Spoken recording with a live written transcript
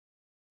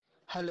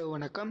Hello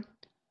வணக்கம்.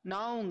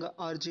 நான் உங்கள்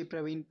ஆர்ஜி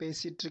பிரவீன்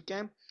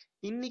பேசிகிட்ருக்கேன்.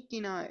 இன்றைக்கி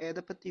நான்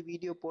எதை பற்றி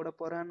வீடியோ போட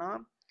போகிறேன்னா,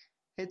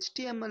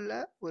 ஹெச்டிஎம்எல்ல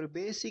ஒரு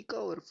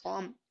பேசிக்காக ஒரு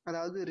ஃபார்ம்,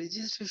 அதாவது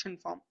ரிஜிஸ்ட்ரேஷன்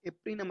ஃபார்ம்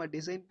எப்படி நம்ம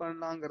டிசைன்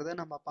பண்ணலாங்கிறத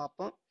நம்ம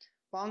பார்ப்போம்.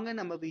 வாங்க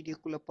நம்ம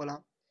வீடியோக்குள்ளே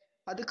போகலாம்.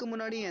 அதுக்கு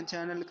முன்னாடி என்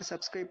சேனலுக்கு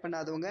சப்ஸ்கிரைப்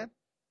பண்ணாதவங்க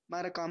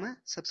மறக்காமல்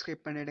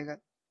சப்ஸ்கிரைப் பண்ணிவிடுங்க.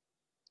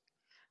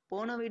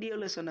 போன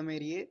வீடியோவில் சொன்ன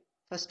மாரியே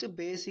ஃபஸ்ட்டு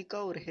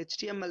பேசிக்காக ஒரு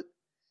ஹெச்டிஎம்எல்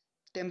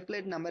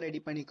டெம்ப்ளேட் நம்ம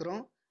ரெடி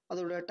பண்ணிக்கிறோம்.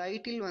 அதோட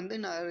டைட்டில் வந்து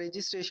நான்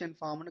ரெஜிஸ்ட்ரேஷன்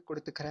ஃபார்ம்னு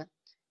கொடுத்துக்கிறேன்.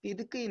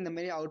 இதுக்கு இந்த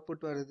மாதிரி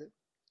அவுட்புட் வருது.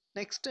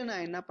 நெக்ஸ்ட்டு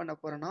நான் என்ன பண்ண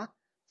போகிறேன்னா,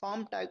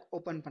 ஃபார்ம் டேக்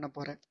ஓப்பன் பண்ண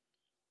போகிறேன்.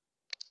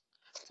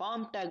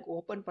 ஃபார்ம் டேக்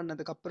ஓப்பன்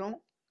பண்ணதுக்கப்புறம்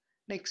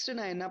நெக்ஸ்ட்டு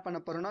நான் என்ன பண்ண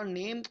போகிறேன்னா,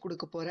 நேம்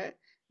கொடுக்க போகிறேன்.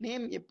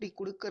 நேம் எப்படி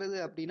கொடுக்கறது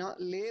அப்படின்னா,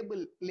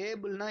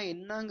 லேபிள்னால்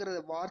என்னங்கிற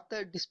வார்த்தை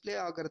டிஸ்பிளே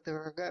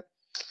ஆகிறதுக்காக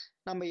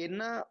நம்ம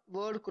என்ன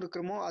வேர்டு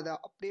கொடுக்குறோமோ அதை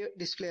அப்படியே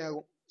டிஸ்பிளே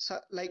ஆகும்.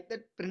 லைக்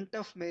தட் பிரிண்ட்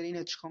ஆஃப்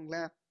மேரின்னு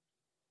வச்சுக்கோங்களேன்.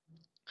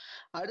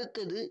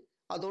 அடுத்தது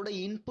அதோட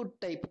இன்புட்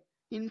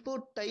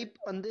டைப்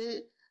வந்து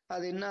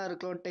அது என்ன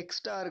இருக்கலாம்,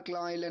 டெக்ஸ்டாக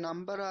இருக்கலாம், இல்லை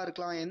நம்பராக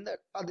இருக்கலாம்,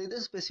 அது இதை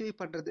ஸ்பெசிஃபை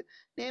பண்ணுறது.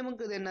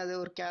 நேமுங்கிறது என்னது,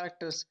 ஒரு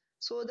கேரக்டர்ஸ்.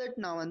 ஸோ தட்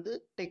நான் வந்து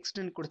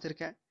டெக்ஸ்ட்னு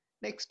கொடுத்துருக்கேன்.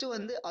 நெக்ஸ்ட்டு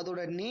வந்து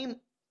அதோட நேம்,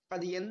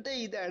 அது எந்த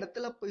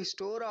இடத்துல போய்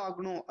ஸ்டோர்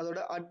ஆகணும், அதோட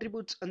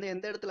அட்ரிபியூட்ஸ் வந்து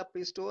எந்த இடத்துல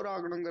போய் store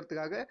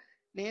ஆகணுங்கிறதுக்காக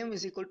name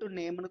is equal to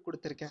நேம்னு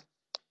கொடுத்துருக்கேன்.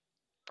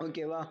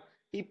 ஓகேவா?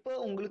 இப்போ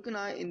உங்களுக்கு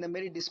நான் இந்த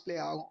மாதிரி டிஸ்பிளே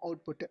ஆகும்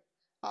அவுட்புட்டு.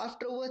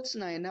 ஆஃப்டர்வர்ட்ஸ்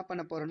நான் என்ன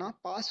பண்ண போகிறேன்னா,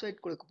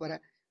 பாஸ்வேர்ட் கொடுக்க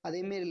போகிறேன்.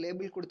 அதேமாரி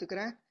லேபிள்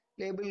கொடுத்துக்கிறேன்.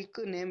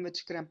 லேபிளுக்கு நேம்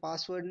வச்சுக்கிறேன்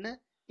பாஸ்வேர்டுன்னு.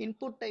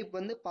 இன்புட் டைப்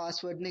வந்து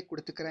பாஸ்வேர்டுன்னே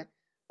கொடுத்துக்கிறேன்.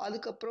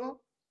 அதுக்கப்புறம்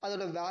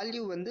அதோட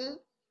வேல்யூ வந்து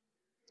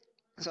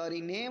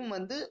நேம்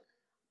வந்து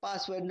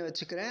பாஸ்வேர்டுன்னு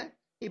வச்சுக்கிறேன்.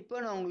 இப்போ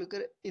நான்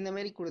உங்களுக்கு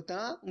இந்தமாரி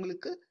கொடுத்தேன்னா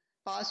உங்களுக்கு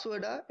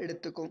பாஸ்வேர்டாக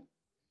எடுத்துக்கும்.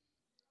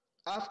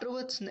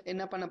 ஆஃப்டர்வர்ட்ஸ்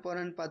என்ன பண்ண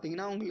போகிறேன்னு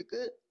பார்த்தீங்கன்னா, உங்களுக்கு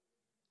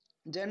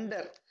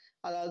ஜெண்டர்,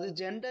 அதாவது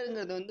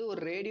ஜெண்டருங்கிறது வந்து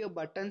ஒரு ரேடியோ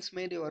பட்டன்ஸ்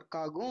மாரி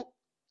ஒர்க் ஆகும்.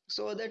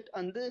 ஸோ தட்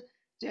வந்து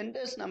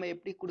ஜெண்டர்ஸ் நம்ம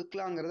எப்படி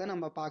கொடுக்கலாங்கிறத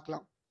நம்ம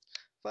பார்க்கலாம்.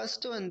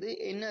 ஃபர்ஸ்ட்டு வந்து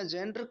என்ன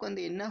ஜெண்டருக்கு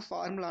வந்து என்ன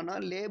ஃபார்முலானா,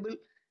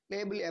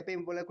 லேபிள்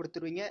எப்பயும் போல்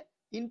கொடுத்துருவீங்க.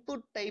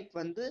 இன்புட் டைப்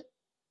வந்து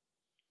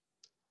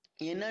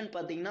என்னன்னு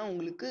பார்த்தீங்கன்னா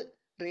உங்களுக்கு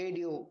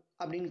ரேடியோ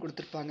அப்படின்னு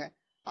கொடுத்துருப்பாங்க.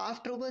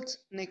 ஆஃப்டர்வர்ட்ஸ்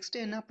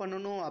நெக்ஸ்ட்டு என்ன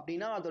பண்ணணும்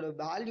அப்படின்னா, அதோட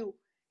வேல்யூ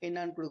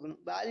என்னான்னு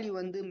கொடுக்கணும். வேல்யூ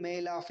வந்து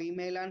மேலா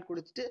ஃபீமேலான்னு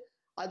கொடுத்துட்டு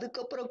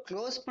அதுக்கப்புறம்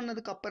க்ளோஸ்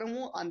பண்ணதுக்கு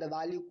அப்புறமும் அந்த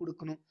வேல்யூ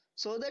கொடுக்கணும்.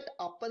 ஸோ தட்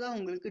அப்போ தான்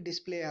உங்களுக்கு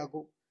டிஸ்பிளே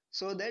ஆகும்.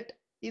 ஸோ தட்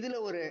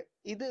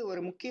இதில்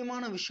ஒரு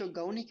முக்கியமான விஷயம்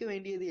கவனிக்க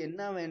வேண்டியது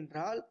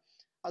என்னவென்றால்,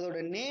 அதோட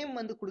நேம்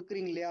வந்து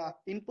கொடுக்குறீங்க இல்லையா,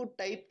 input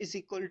type is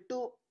equal to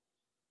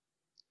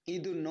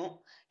இதுன்னும்,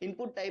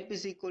 input type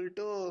is equal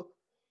to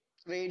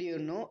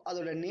ரேடியோன்னும்,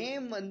 அதோட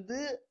நேம் வந்து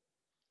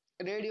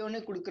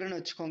ரேடியோன்னு கொடுக்குறேன்னு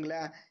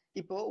வச்சுக்கோங்களேன்.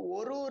 இப்போ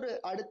ஒரு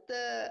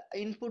அடுத்த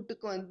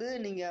இன்புட்டுக்கு வந்து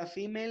நீங்கள்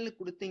ஃபீமேல்னு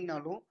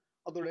கொடுத்தீங்கனாலும்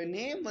அதோட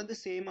நேம் வந்து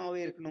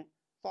சேமாகவே இருக்கணும்.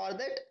 ஃபார்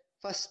தட்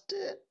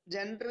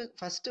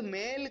ஃபஸ்ட்டு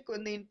மேலுக்கு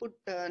வந்து இன்புட்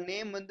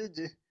நேம் வந்து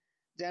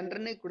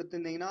ஜெண்டர்னே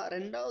கொடுத்துருந்தீங்கன்னா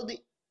ரெண்டாவது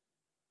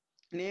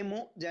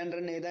நேமும்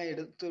ஜெண்டர்னே தான்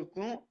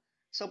எடுத்துருக்கும்.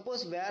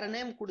 சப்போஸ் வேறு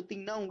நேம்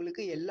கொடுத்தீங்கன்னா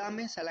உங்களுக்கு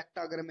எல்லாமே செலக்ட்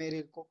ஆகிற மாரி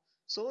இருக்கும்.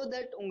 ஸோ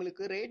தட்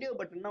உங்களுக்கு ரேடியோ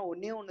பட்டன்னா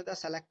ஒன்று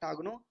தான் செலக்ட்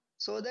ஆகணும்.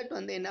 ஸோ தட்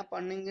வந்து என்ன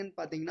பண்ணுங்கன்னு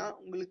பார்த்தீங்கன்னா,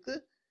 உங்களுக்கு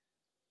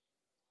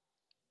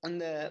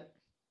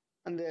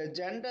அந்த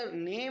ஜெண்டர்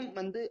நேம்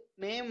வந்து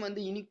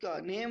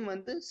நேம்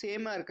வந்து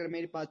சேமாக இருக்கிற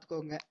மாரி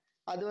பார்த்துக்கோங்க.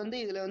 அது வந்து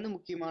இதில் வந்து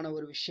முக்கியமான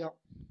ஒரு விஷயம்.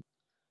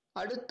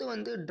 அடுத்து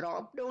வந்து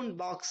ட்ராப் டவுன்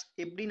பாக்ஸ்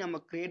எப்படி நம்ம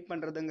கிரியேட்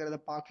பண்ணுறதுங்கிறத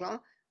பார்க்கலாம்.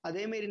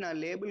 அதேமாரி நான்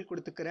லேபிள்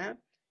கொடுத்துக்கிறேன்.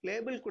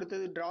 லேபிள்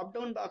கொடுத்தது ட்ராப்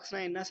டவுன்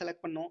பாக்ஸ்னால் என்ன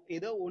செலக்ட் பண்ணோம்,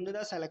 ஏதோ ஒன்று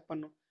தான் செலக்ட்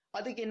பண்ணோம்.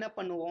 அதுக்கு என்ன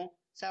பண்ணுவோம்,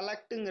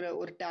 செலக்ட்டுங்கிற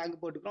ஒரு டேக்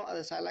போட்டுக்கிறோம்.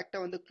 அதை செலக்டை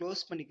வந்து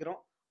க்ளோஸ்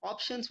பண்ணிக்கிறோம்.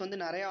 ஆப்ஷன்ஸ் வந்து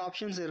நிறைய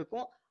ஆப்ஷன்ஸ்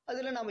இருக்கும்.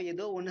 அதில் நம்ம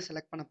ஏதோ ஒன்று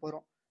செலக்ட் பண்ண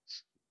போகிறோம்.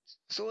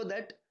 ஸோ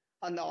தட்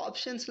அந்த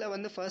ஆப்ஷன்ஸில்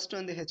வந்து ஃபர்ஸ்ட்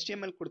வந்து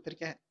HTML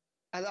கொடுத்துருக்கேன்,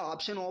 அதான்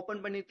ஆப்ஷன்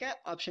ஓப்பன் பண்ணியிருக்கேன்,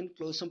 ஆப்ஷன்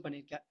க்ளோஸும்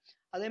பண்ணியிருக்கேன்.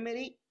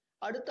 அதேமாரி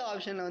அடுத்த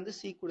ஆப்ஷனில் வந்து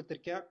C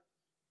கொடுத்துருக்கேன்,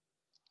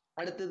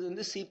 அடுத்தது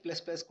வந்து C++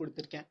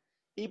 கொடுத்துருக்கேன்.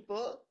 இப்போ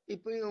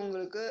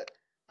உங்களுக்கு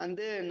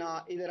வந்து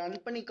நான் இதை ரன்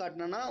பண்ணி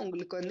காட்டினேன்னா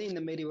உங்களுக்கு வந்து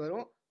இந்த மாரி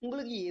வரும்.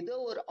 உங்களுக்கு ஏதோ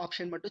ஒரு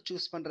ஆப்ஷன் மட்டும்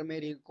சூஸ் பண்ணுற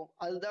மாரி இருக்கும்.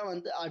 அதுதான்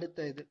வந்து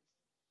அடுத்த இது.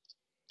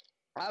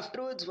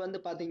 ஆஃப்டர்வர்ட்ஸ் வந்து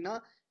பார்த்தீங்கன்னா,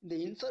 இந்த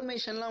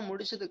இன்ஃபர்மேஷன்லாம்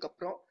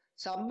முடிச்சதுக்கப்புறம்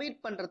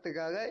சப்மிட்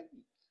பண்ணுறதுக்காக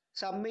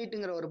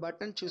சப்மிட்டுங்கிற ஒரு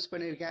பட்டன் சூஸ்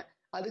பண்ணியிருக்கேன்.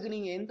 அதுக்கு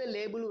நீங்கள் எந்த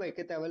லேபிளும்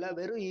வைக்க தேவையில்ல.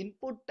 வெறும்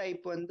இன்புட்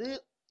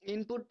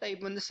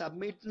டைப் வந்து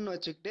சப்மிட்னு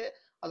வச்சுக்கிட்டு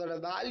அதோட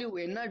வேல்யூ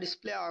என்ன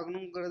டிஸ்பிளே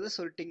ஆகணுங்கிறத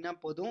சொல்லிட்டிங்கன்னா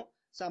போதும்,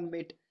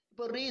 சப்மிட்.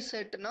 இப்போ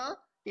ரீசெட்னா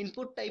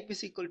input type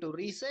is equal to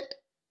reset,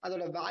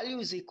 அதோட வேல்யூ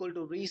இஸ் ஈக்குவல்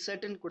டு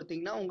ரீசெட்னு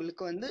கொடுத்தீங்கன்னா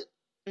உங்களுக்கு வந்து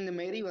இந்த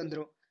மாரி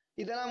வந்துடும்.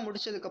 இதெல்லாம்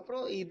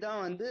முடிச்சதுக்கப்புறம்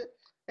இதுதான் வந்து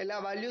எல்லா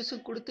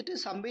வேல்யூஸும் கொடுத்துட்டு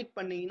சப்மிட்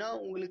பண்ணிங்கன்னா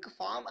உங்களுக்கு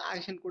ஃபார்ம்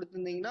ஆக்ஷன்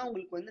கொடுத்துருந்தீங்கன்னா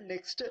உங்களுக்கு வந்து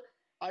நெக்ஸ்ட்டு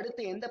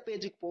அடுத்து எந்த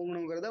பேஜுக்கு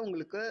போகணுங்கிறத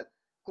உங்களுக்கு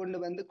கொண்டு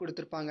வந்து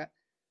கொடுத்துருப்பாங்க.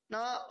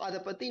 அதை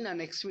பற்றி நான்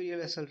நெக்ஸ்ட்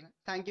வீடியோவில் சொல்கிறேன்.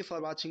 தேங்க்யூ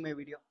ஃபார் வாட்சிங் மை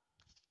வீடியோ.